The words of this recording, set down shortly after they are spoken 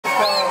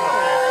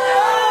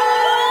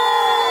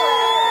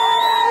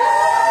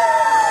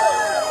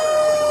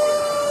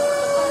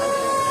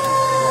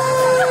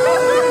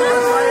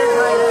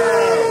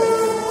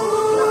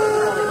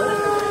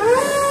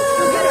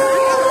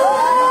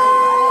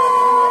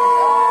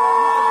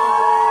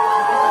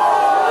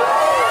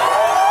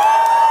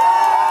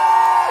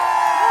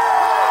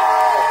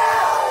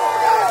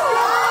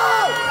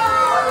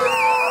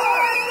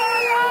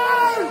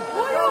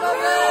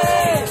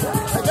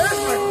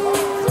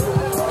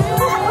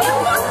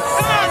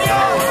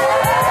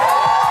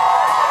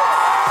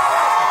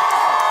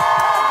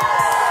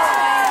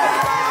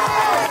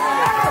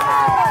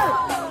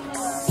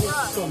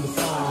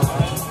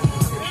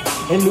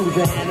in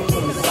Louisiana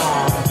from the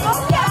side.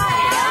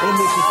 In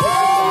Mississippi.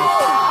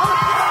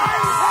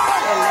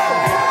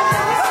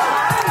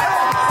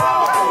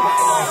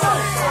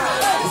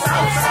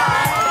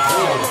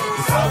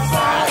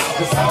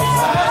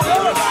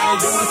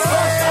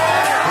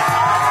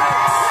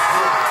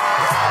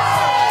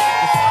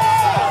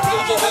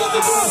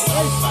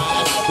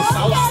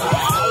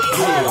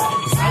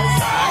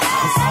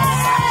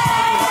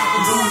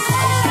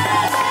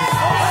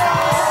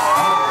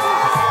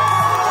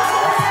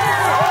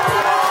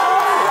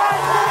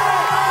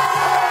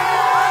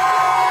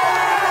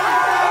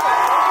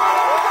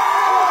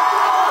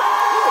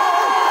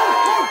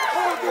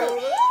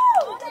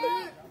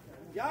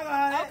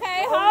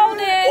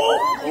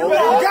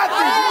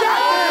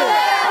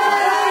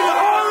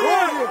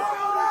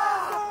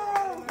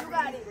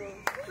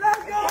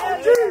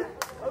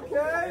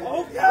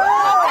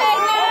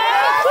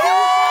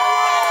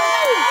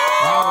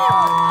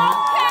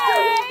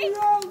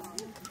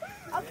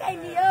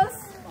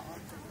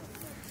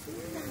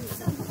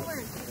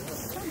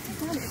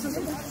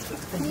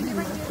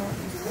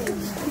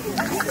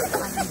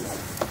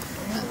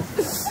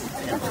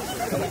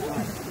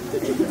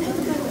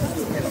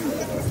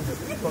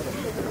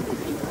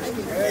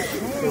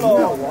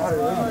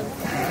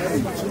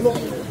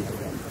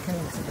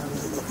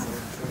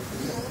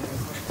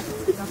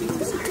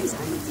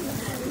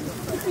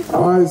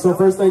 All right, so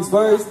first things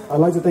first, I'd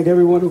like to thank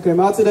everyone who came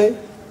out today.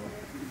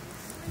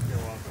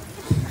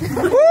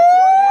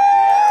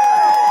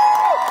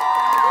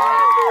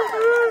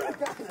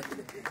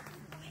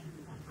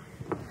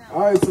 All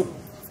right, so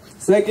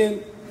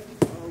second,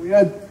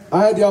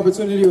 I had the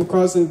opportunity of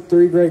crossing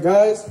 3 great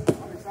guys.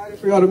 I'm excited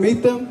for y'all to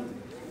meet them.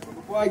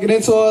 Before I get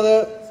into all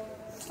that,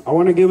 I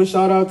want to give a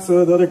shout out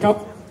to the other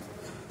couple.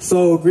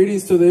 So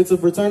greetings to the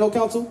Interfraternal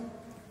Council.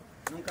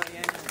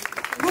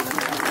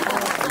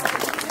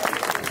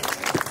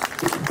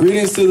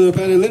 Greetings to the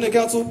Patalina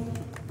Council.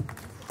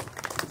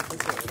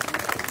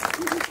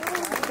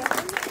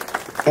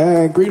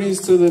 And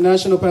greetings to the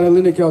National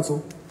Patalina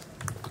Council.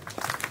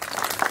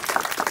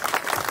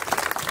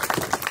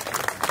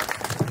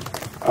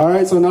 All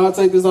right, so now I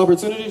take this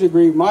opportunity to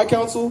greet my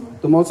council,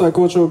 the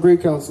Multicultural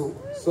Greek Council.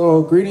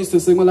 So greetings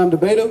to Sigma Lambda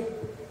Beta.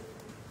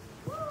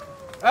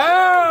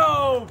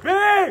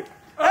 A7SIII!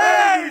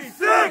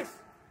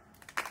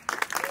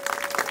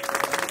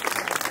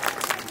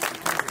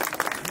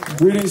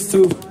 Greetings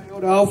to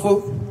Delta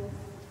Alpha.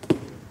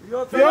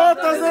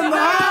 Delta's in the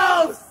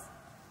house!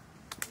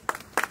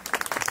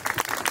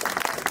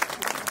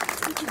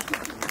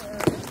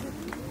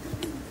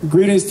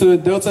 Greetings to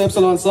Delta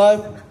Epsilon Psi.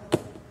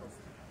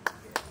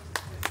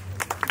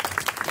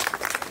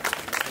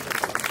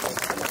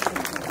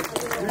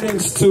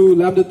 Greetings to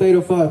Lambda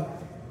Theta Phi.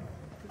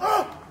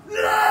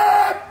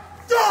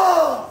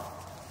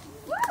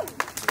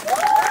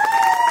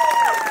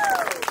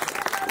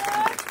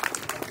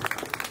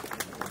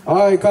 All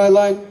right,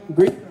 Kyline,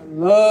 greet the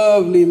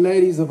lovely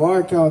ladies of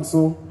our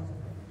council.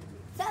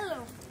 Tell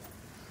them.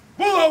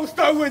 Well, I will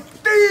start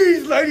with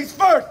these ladies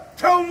first.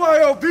 Tell them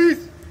why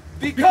obese.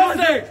 Because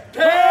they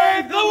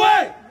paved the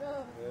way.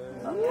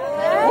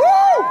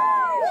 Woo!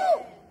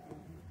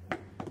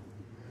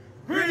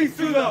 Greetings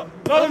to the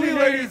lovely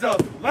ladies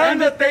of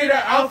Lambda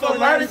Theta Alpha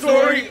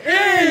Laboratory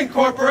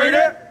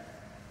Incorporated.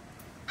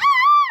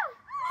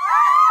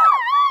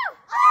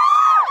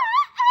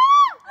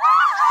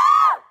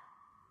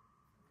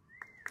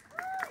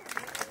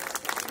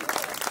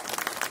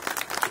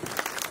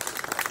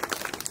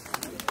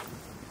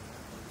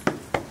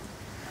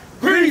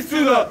 Greetings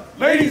to the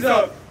ladies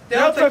of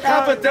Delta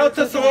Kappa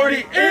Delta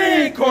Sorority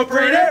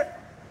Incorporated.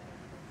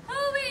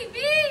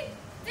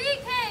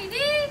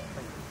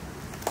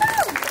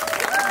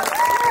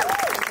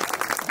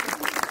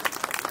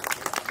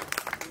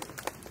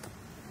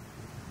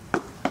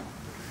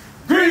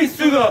 Greetings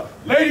to the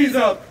ladies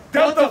of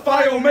Delta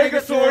Phi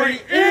Omega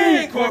Sorority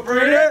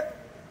Incorporated.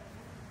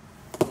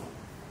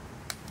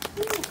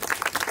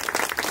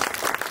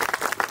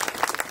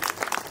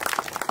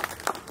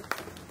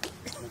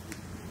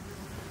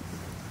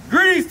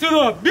 Greetings to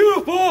the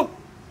beautiful,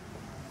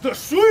 the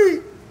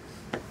sweet,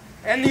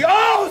 and the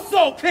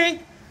oh-so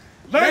pink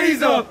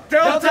ladies of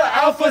Delta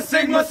Alpha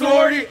Sigma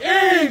Sorority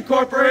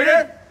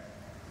Incorporated.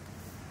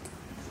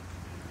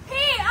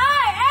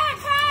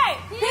 P-I-N-K!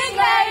 Pink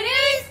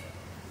ladies!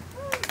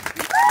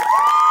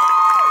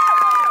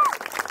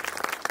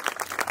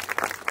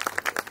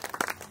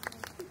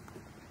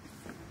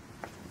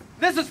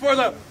 This is for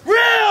the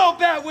real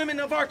bad women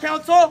of our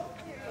council.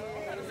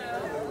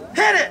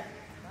 Hit it!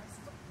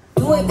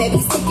 Do it, baby,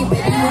 stick it,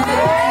 baby, move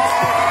it.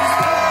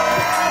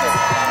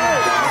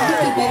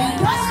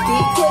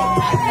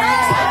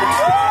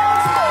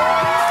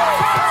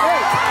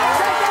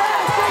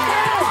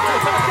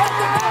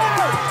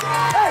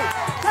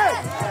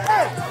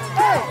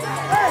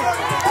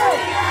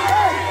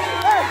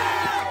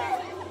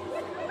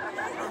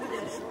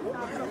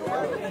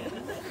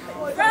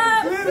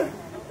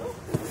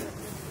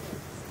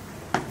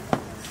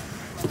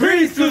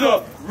 Greetings to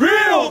the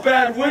real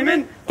bad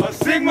women of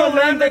Sigma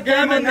Lambda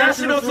Gamma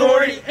National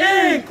Sorority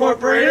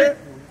Incorporated.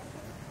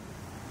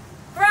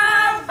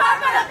 From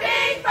purple to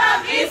pink,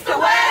 from east to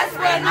west,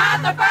 we're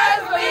not the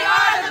first, we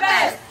are the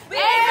best. We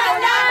ain't no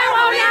number,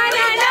 but we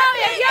ain't know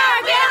if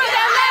you're giving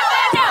them, let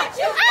them know.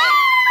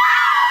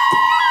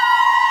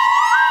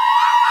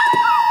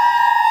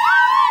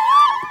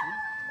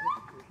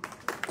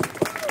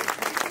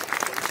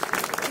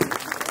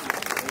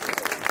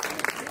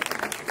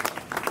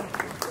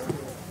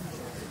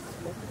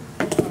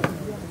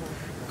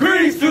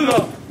 Greetings to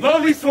the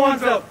lovely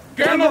swans of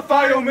Gamma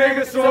Phi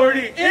Omega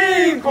Sorority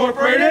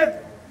Incorporated.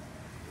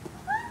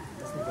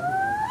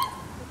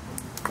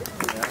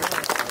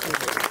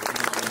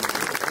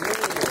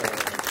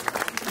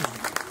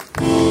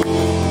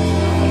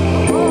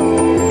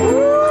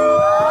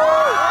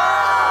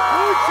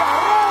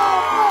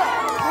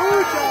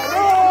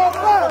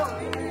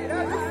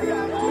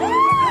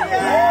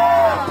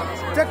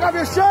 Take off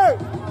your shirt.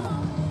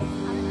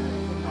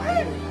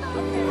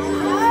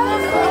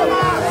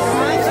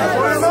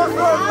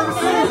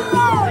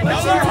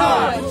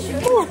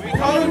 We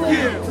call them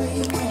cute.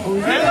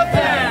 They're the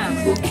fans.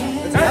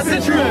 That's the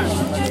truth.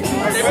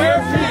 They wear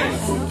pink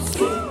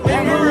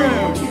and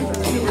maroon.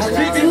 We're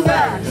speaking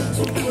facts.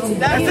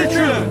 That's the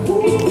truth.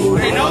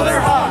 They know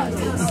they're hot.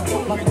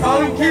 We call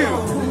them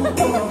cute.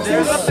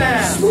 They're the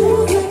fans.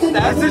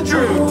 That's the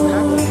truth.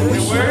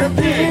 They wear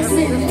pink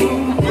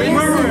with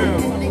maroon.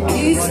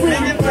 We're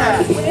speaking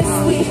facts.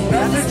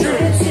 That's the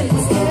truth.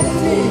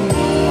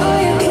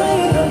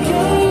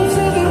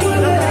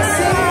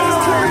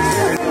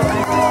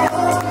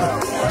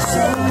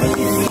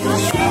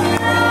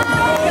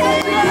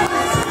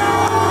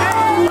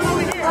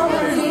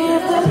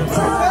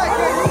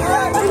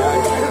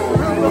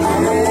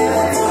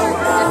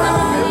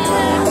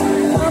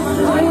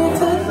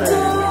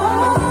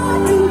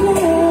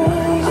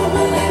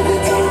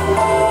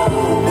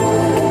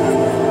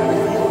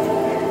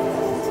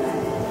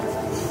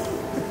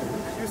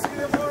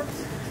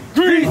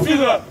 Greetings to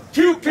the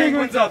cute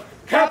penguins of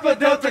Kappa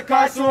Delta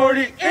Chi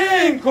Sorority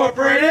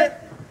Incorporated.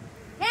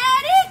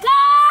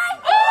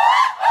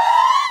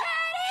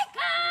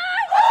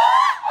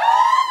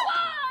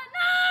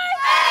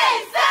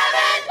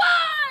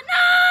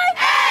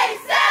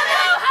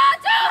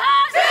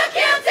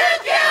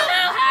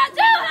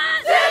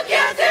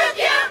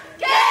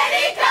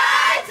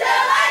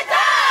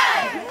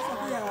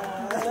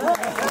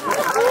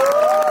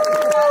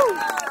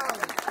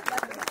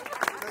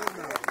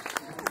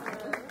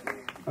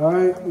 All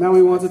right, now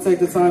we want to take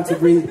the time to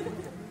greet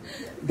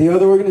the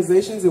other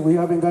organizations if we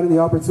haven't gotten the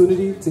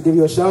opportunity to give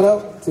you a shout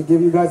out, to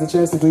give you guys a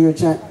chance to do your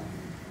chant.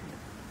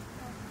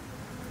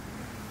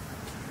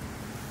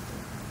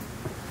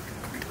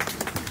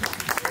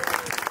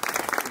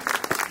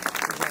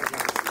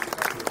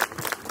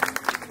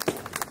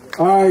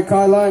 All right,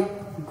 Kyline,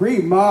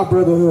 greet my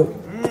brotherhood.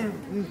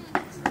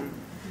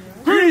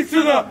 Greetings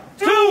to the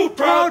too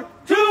proud,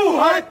 too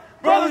hype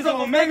brothers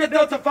of Omega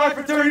Delta Phi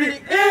Fraternity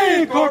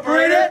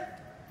Incorporated.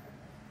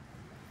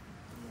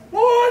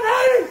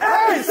 180!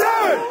 A7!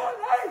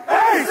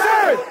 A7!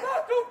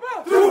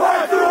 Too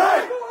high, too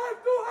high!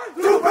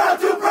 Too proud,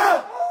 too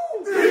proud!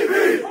 DP!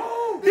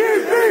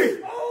 DP!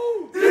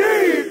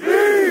 DP!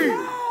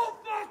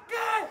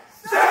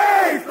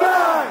 Stay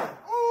fly!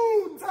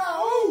 Ooh,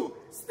 ta-ooh!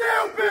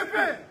 Still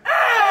pimpin'!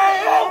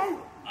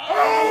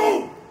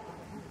 Oh!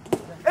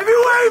 If you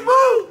ain't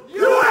moved,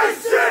 you ain't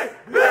shit,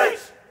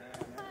 bitch!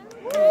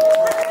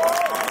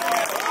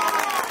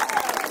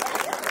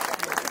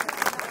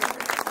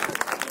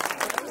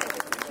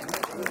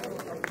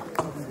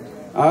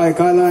 All right,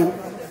 Kyline,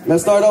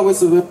 let's start off with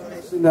some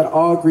information that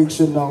all Greeks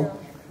should know.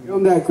 Give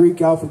them that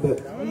Greek alphabet.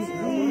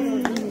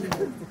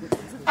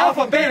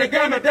 Alpha, beta,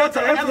 gamma,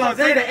 delta, epsilon,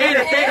 zeta,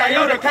 eta, theta,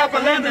 iota, kappa,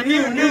 lambda,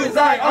 mu,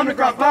 xi,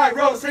 omicron, pi,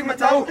 rho, sigma,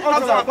 tau,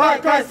 epsilon, pi,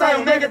 chi, psi,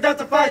 omega,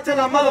 delta, phi, till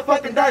I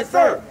motherfucking die,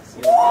 sir.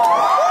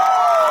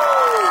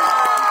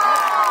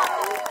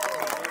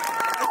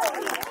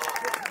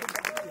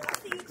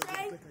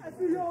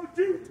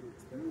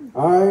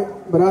 All right,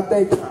 but I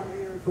think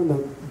from the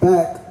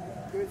back.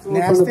 From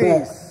the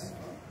back.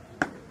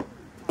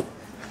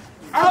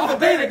 Alpha,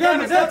 beta,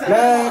 gamma, delta.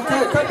 Man,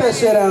 cut that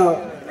shit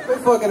out. Quit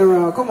fucking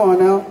around. Come on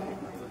now.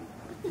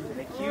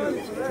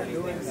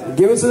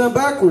 Give it to them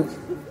backwards.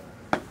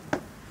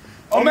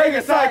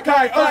 Omega, psi,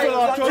 chi,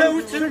 epsilon,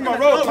 tau, sigma,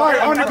 rho, pi,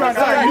 omicron,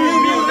 psi,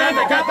 mu,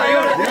 lambda, kappa,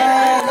 iota,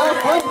 Man, no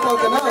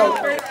fucking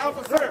up. beta,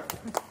 alpha, sir.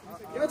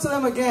 Give it to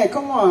them again.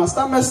 Come on.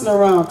 Stop messing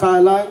around,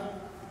 Kyline.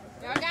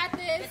 Y'all got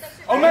this.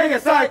 Omega,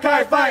 psi,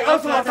 chi, phi,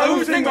 epsilon,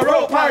 tau, sigma,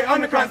 rho, pi,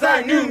 omicron,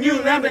 psi, mu,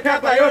 lambda,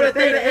 kappa, iota,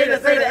 theta, eta,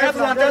 zeta,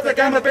 epsilon, delta,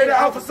 gamma, beta,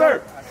 alpha,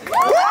 sir.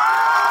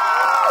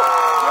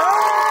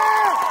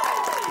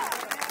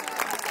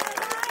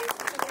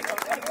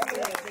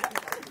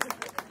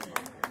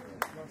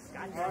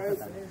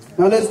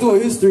 Now let's do a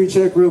history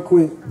check real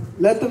quick.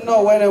 Let them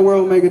know when and where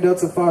Omega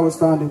Delta Phi was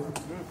founded.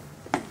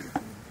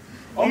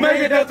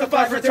 Omega Delta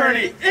Phi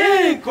Fraternity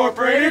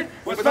Incorporated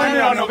was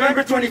founded on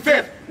November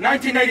 25th,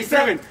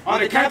 1987 on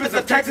the campus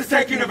of Texas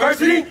Tech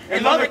University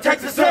in Lubbock,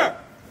 Texas, sir.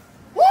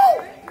 Woo!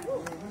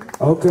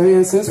 Okay,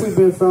 and since we've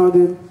been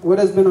founded, what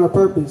has been our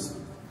purpose?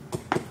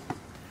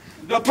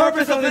 The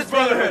purpose of this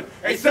brotherhood,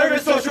 a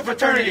service social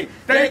fraternity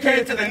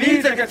dedicated to the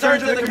needs and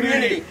concerns of the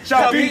community,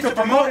 shall be to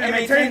promote and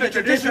maintain the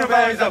traditional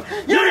values of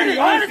unity,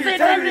 honesty,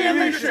 integrity, and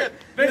leadership.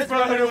 This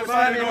brotherhood was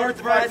founded in order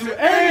to provide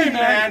to any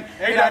man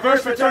a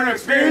diverse fraternal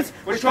experience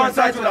which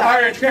coincides with a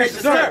higher education,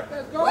 sir.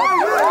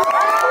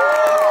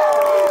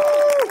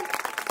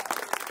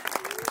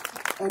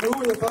 And who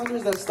were the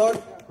founders that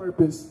started that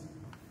purpose?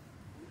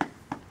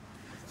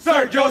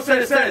 Sir Joe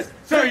Cereces,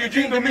 Sir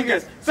Eugene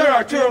Dominguez, Sir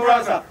Arturo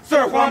Raza,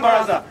 Sir Juan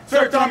Barraza,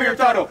 Sir Tommy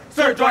Hurtado,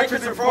 Sir Dwight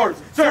Christopher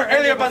Forbes, Sir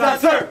Elia Bazan,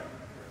 sir.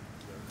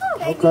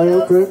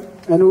 Okay.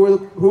 And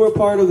who were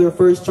part of their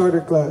first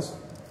charter class?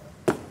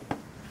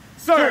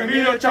 Sir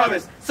Emilio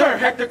Chavez, Sir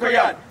Hector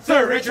Coyat,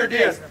 Sir Richard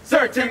Diaz,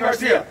 Sir Tim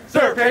Garcia,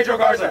 Sir Pedro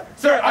Garza,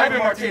 Sir Ivan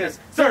Martinez,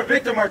 Sir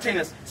Victor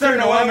Martinez, Sir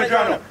Noel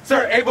Medrano,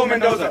 Sir Abel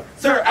Mendoza,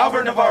 Sir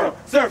Albert Navarro,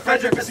 Sir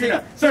Frederick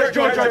Casina, Sir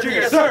George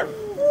Rodriguez, sir.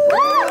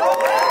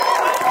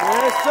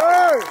 Yes,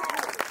 sir.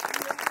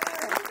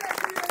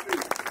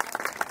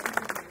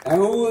 And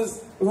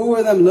who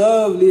were them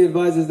lovely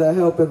advisors that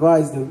helped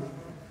advise them?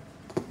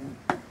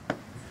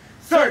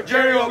 Sir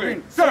Jerry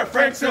Ogren, Sir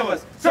Frank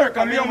Silvas, Sir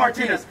Camilo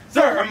Martinez,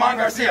 Sir Herman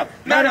Garcia,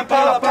 Madam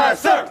Paula Paz,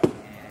 sir.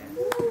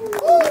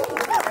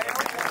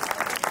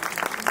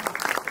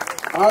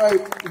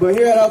 Alright, but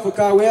here at Alpha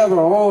Chi, we have our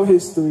own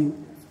history.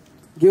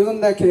 Give them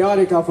that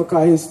chaotic Alpha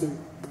Chi history.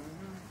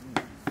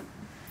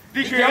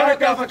 The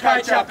chaotic Alpha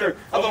Chi chapter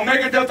of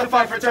Omega Delta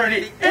Phi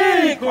Fraternity,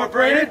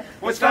 Incorporated,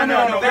 was founded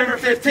on November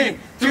 15,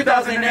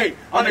 2008,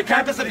 on the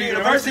campus of the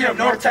University of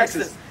North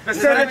Texas. The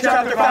 7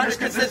 chapter founders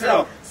consisted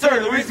of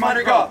Sir Luis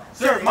Madrigal,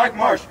 Sir Mike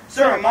Marsh,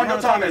 Sir Armando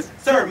Thomas,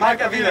 Sir Mike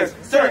Aviles,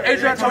 Sir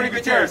Adrian Tony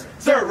Gutierrez,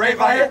 Sir Ray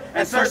Valle,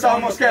 and Sir Sal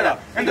Mosqueda.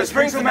 In the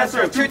spring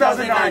semester of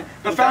 2009,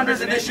 the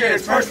founders initiated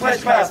first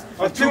pledge class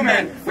of 2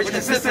 men, which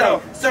consisted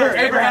of Sir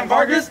Abraham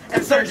Vargas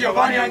and Sir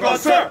Giovanni Angos,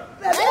 sir.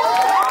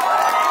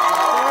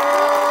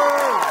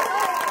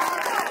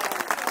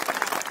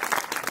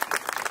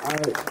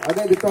 Alright, I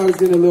think the crowd is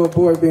getting a little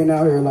bored being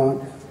out here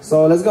long.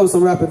 So let's go with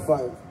some rapid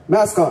fire.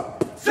 Mascot.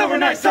 Silver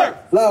Knight, sir.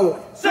 Flower.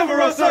 Silver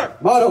Rose, sir.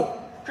 Motto.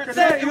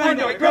 Crescent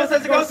Innuendo, it grows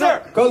as it goes,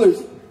 sir.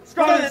 Colors.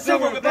 Scarlet and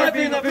silver, with black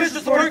being the official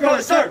support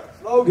color, sir.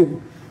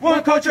 Slogan.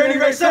 One culture, any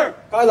race, sir.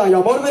 Skyline,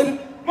 y'all motivated?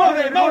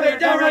 Motivate,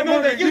 downright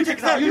motivate. You check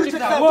us out, you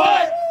check us out.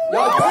 What?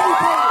 Y'all ready?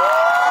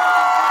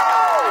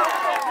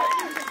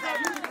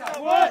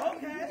 What?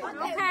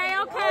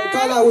 Okay.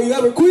 Skyline, will you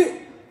ever quit?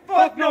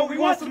 Fuck no, we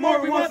want some more,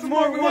 we want some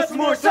more, we want some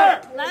more, sir.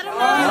 Let him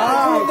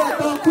Prove that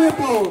don't quit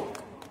poem.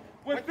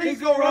 When things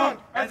go wrong,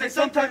 as they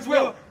sometimes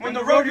will, when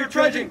the road you're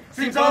trudging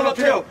seems all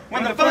uphill,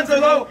 when the funds are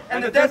low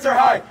and the debts are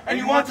high, and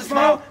you want to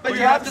smile, but you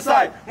have to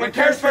sigh, when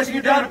care's pressing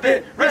you down a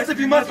bit, rest if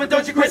you must, but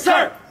don't you quit,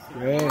 sir!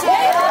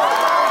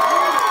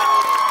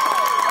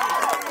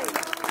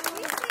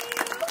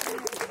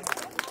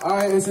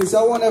 Alright, and since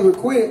y'all won't ever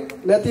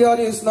quit, let the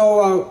audience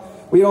know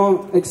we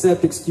don't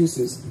accept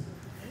excuses.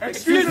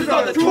 Excuses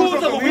are the tools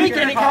of a weak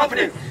and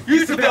incompetent,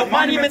 used to build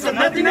monuments of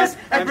nothingness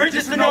and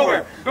bridges to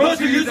nowhere. Those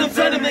who use them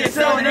suddenly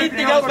excel in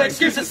anything else but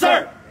excuses,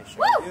 sir!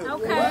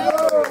 Okay.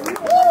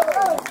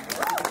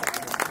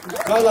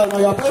 Skyline,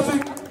 are y'all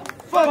perfect?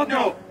 Fuck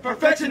no!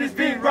 Perfection is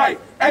being right.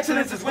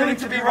 Excellence is willing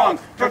to be wrong.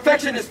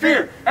 Perfection is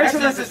fear.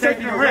 Excellence is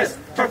taking a risk.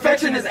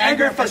 Perfection is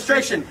anger and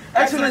frustration.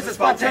 Excellence is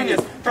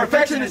spontaneous.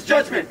 Perfection is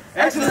judgment.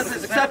 Excellence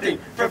is accepting.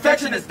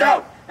 Perfection is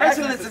doubt.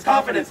 Excellence is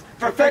confidence.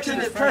 Perfection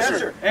is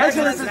pressure.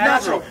 Excellence is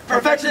natural.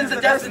 Perfection is a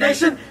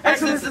destination.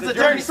 Excellence is a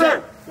journey,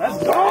 sir. Let's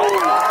go.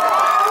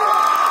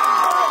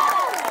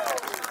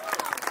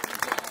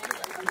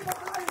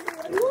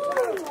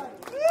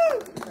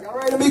 Y'all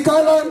ready to meet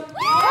Skyline?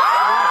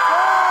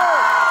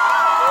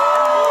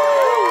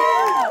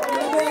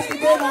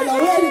 Are y'all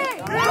ready?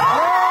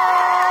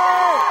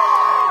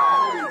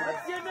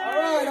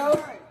 All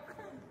right.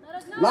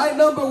 Line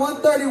number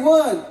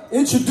 131.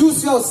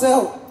 Introduce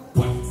yourself.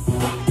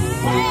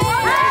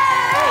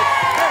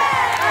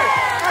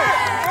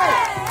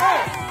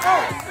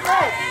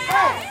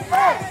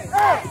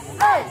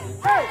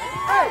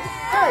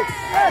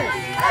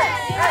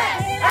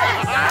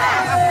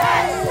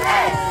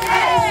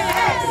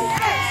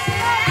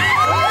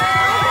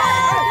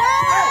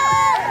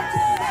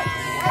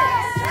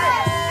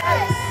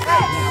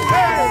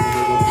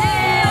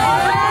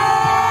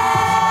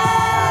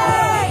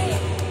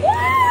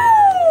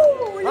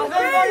 How's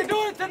everybody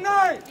doing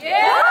tonight?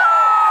 Yeah.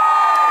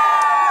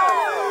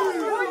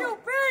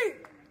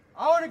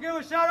 I want to give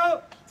a shout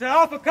out to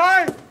Alpha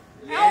Chi.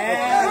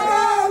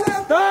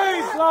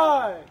 Thanks,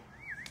 line.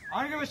 I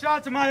want to give a shout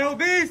out to my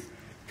OBs,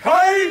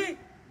 Kai.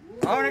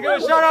 I want to give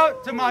a shout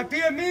out to my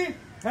PME,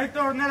 Hector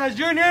Ornelas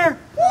Jr.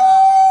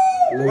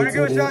 I want to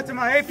give a shout out to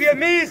my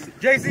APMEs,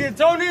 JC and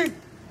Tony.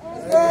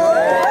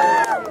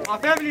 My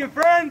family and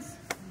friends.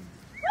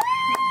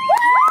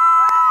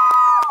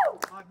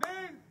 My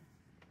big.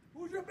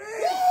 Who's your big?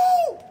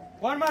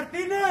 Juan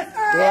Martinez.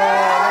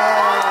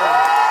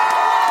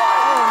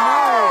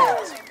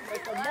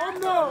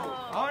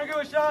 I want to give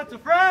a shout out to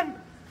Fran.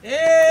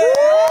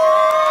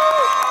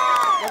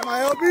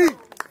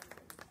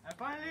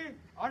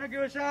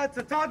 give a shout out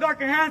to Tall,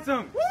 Dark, and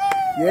Handsome.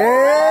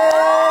 Yeah!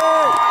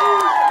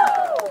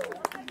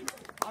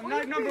 On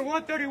night number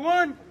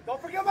 131.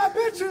 Don't forget my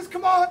bitches,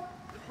 come on!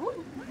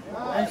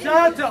 And shout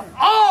out to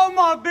all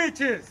my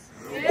bitches.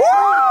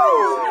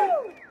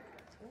 Woo!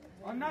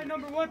 On night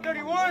number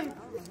 131,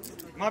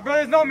 my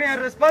brothers know me as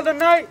Responder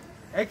Night,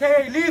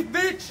 aka Leaf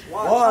Bitch.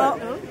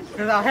 What?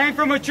 Because I hang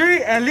from a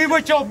tree and leave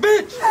with your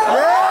bitch. Yeah!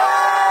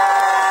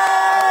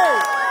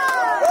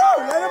 Woo!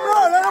 Let him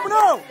know, let him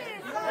know!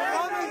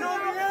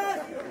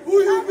 Who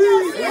you be?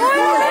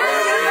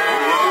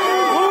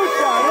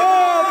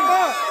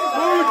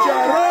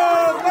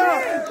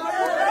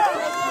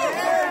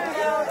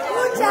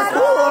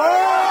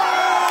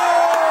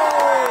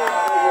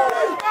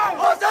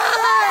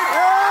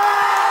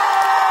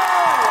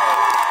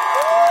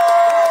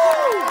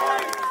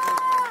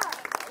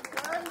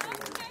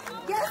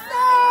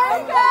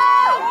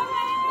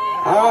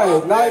 All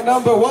right, night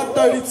number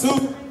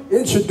 132.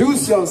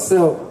 Introduce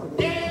yourself.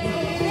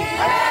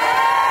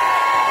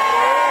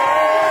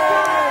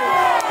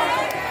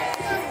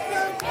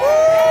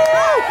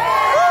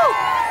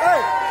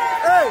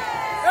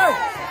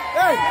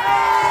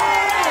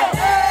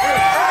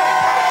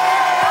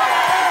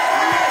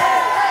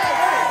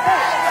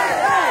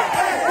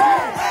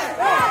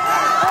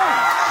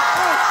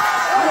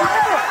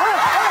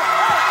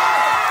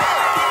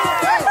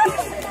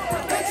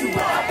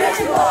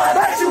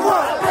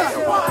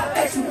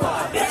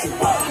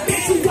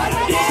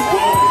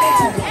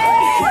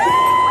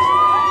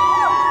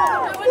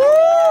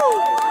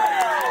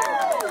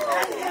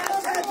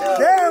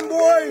 Damn,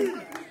 boy!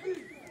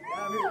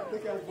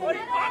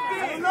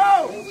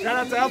 Shout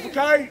out to Delta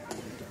Phi.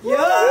 Yeah!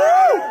 Shout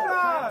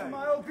out to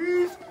my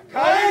OPs.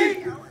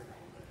 Kai.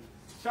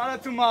 Shout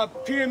out to my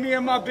PME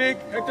and my big,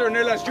 Hector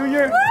Nelas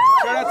Jr.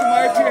 Shout out to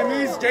my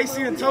APMEs,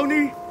 JC and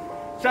Tony.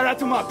 Shout out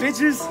to my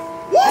bitches.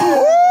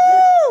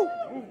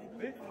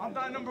 I'm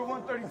night number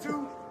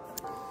 132.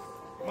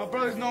 My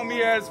brothers know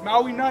me as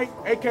Maui Knight,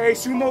 aka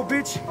Sumo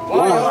Bitch.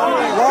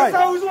 Right.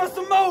 I always want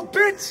some more,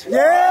 bitch.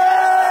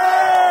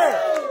 Yeah!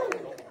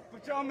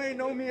 But y'all may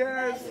know me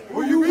as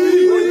Who you be?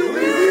 Who you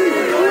be?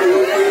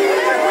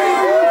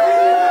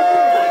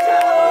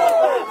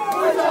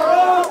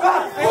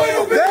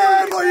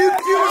 Damn, boy, you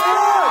cute as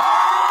fuck!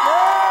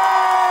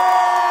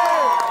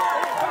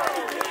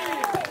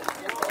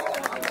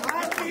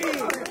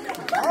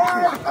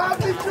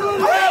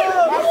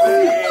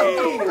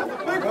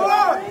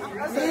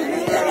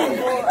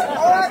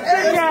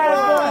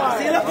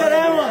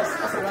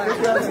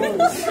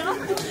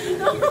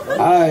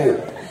 Alright,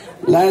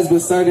 last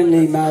but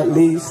certainly not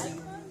least,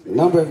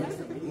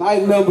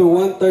 night number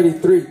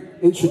 133.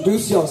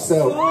 Introduce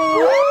yourself.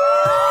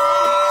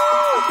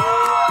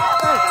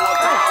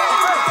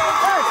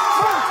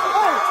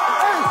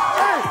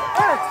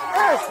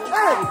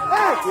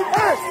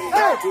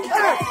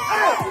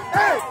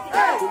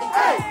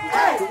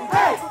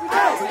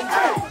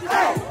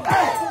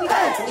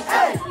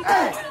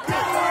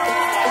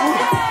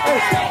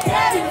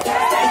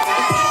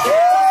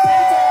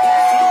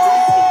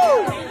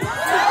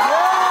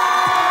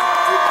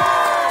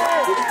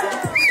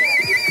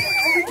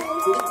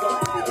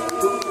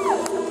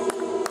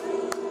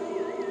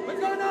 What's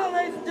going on,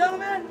 ladies and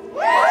gentlemen? I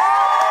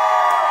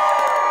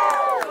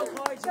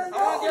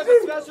want to give a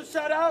special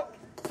shout out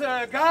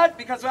to God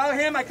because without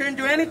Him I couldn't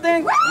do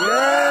anything. I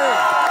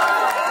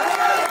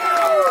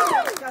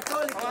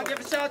want to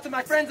give a shout out to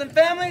my friends and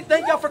family.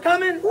 Thank y'all for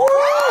coming. I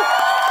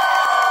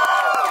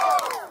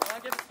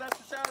want to give a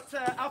special shout out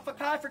to Alpha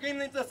Chi for giving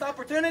me this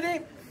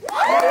opportunity.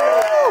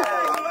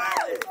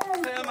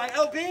 To my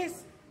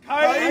LBs,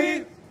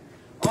 Kylie.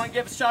 I want to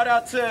give a shout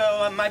out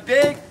to my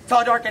big,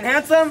 Tall, Dark, and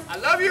Handsome. I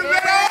love you, man!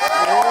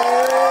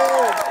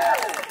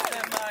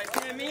 And my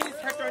PMEs,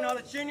 Hector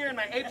Arnoldo Jr., and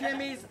my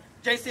APMEs,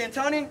 JC and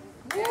Tony.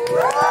 And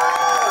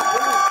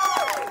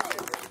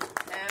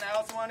I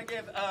also want to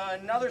give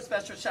another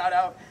special shout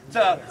out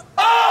to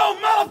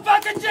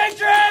motherfucking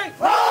G-Tree!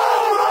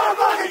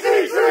 Motherfucking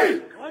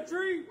G-Tree! What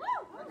tree?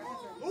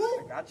 I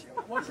got you.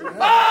 What tree?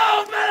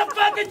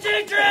 Motherfucking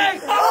G-Tree!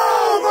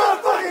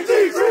 Motherfucking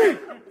G-Tree!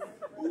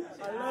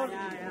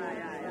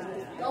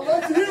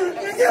 Let's hear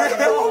it.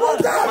 One more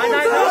time. One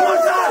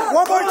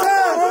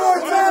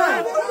more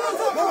time.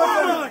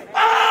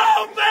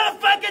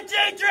 Motherfucking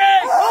G-Tree!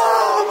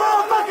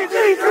 Motherfucking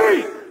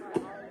G-Tree!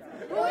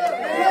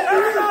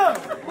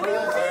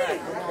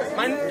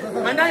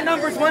 My night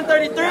number is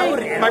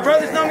 133. My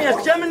brothers know me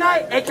as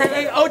Gemini,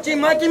 aka OG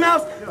Monkey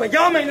Mouse, but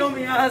y'all may know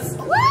me as.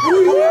 Damn,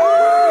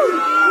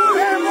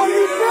 what do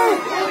you think?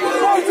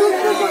 What you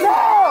think?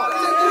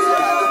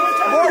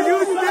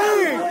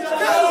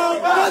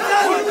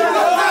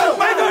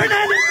 Michael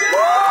Hernandez!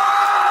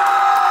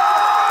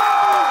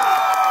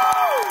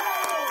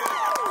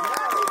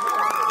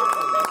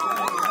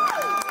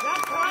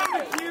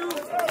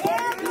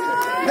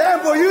 Damn,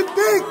 boy, you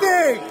think.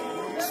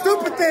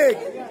 Stupid thing.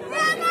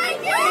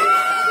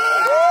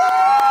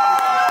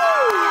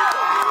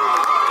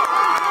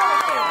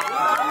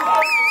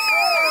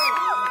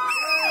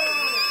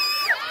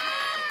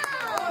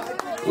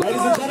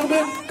 Ladies and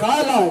gentlemen,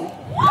 Kylan.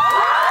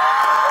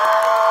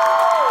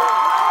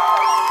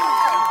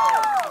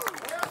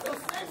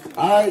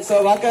 Alright,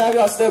 so if I can have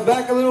y'all step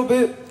back a little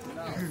bit.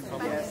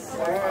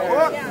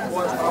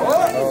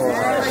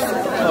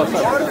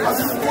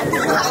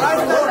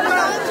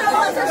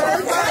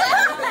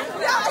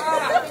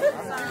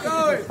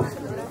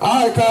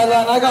 Alright,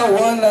 Kylan, I got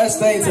one last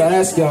thing to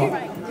ask y'all.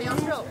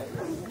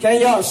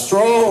 Can y'all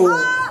stroll?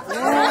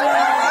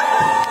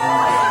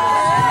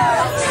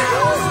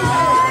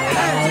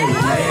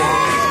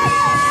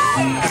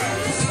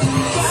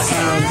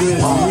 Sound good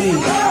to me.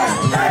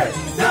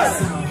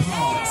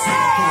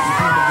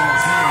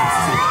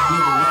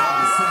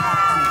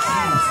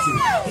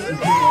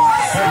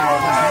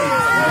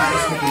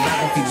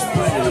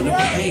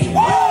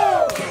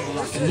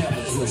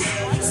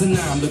 So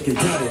now I'm looking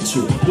down at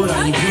you. What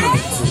are you gonna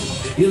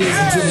do? You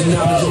listen to the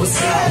knowledge of a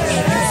sound. You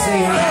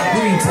see how I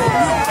breathe.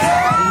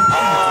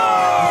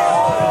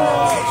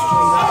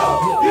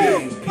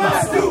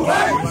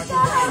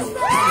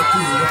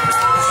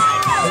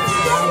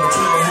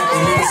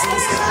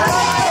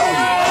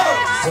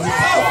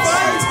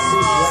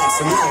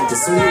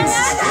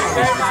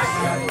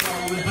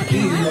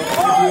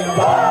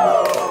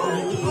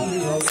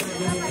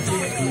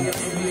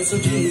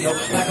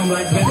 Like I'm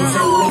like baby,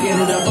 so we'll get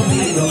it up a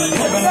mingle.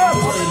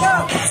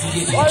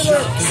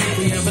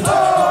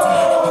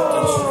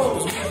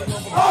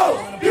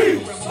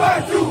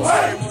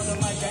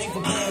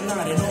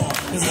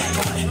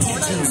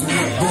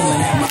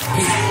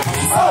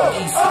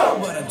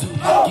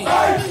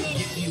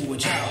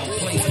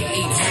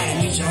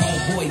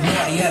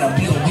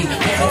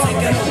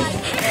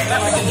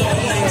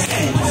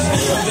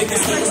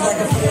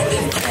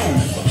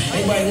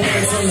 Anybody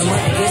learn from the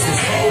mic, this is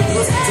cold.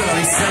 Listen to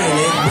them saying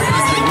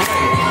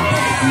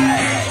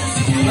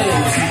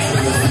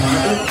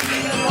it.